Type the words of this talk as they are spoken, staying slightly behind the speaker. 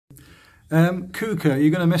Kuukka, you're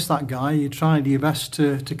going to miss that guy. You tried your best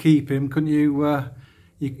to keep him, couldn't you?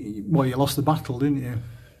 You lost the battle, didn't you?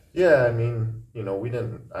 Yeah, I mean, we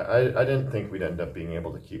didn't. I didn't think we'd end up being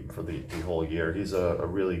able to keep him for the whole year. He's a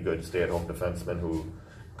really good stay-at-home defenseman who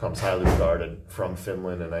comes highly regarded from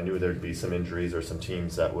Finland, and I knew there'd be some injuries or some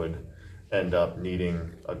teams that would end up needing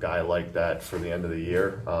a guy like that for the end of the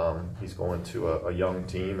year. He's going to a young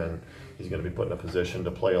team, and he's going to be put in a position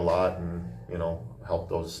to play a lot and help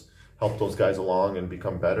those guys along and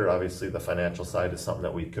become better. Obviously, the financial side is something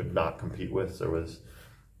that we could not compete with. There was,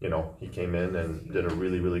 he came in and did a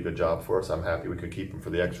really, really good job for us. I'm happy we could keep him for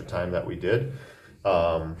the extra time that we did.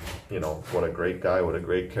 What a great guy, what a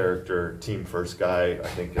great character, team first guy. I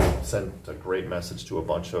think it sent a great message to a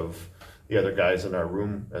bunch of the other guys in our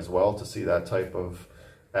room as well, to see that type of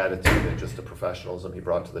attitude and just the professionalism he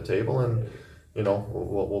brought to the table. And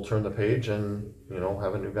we'll turn the page and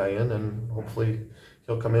have a new guy in, and hopefully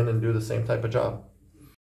he'll come in and do the same type of job.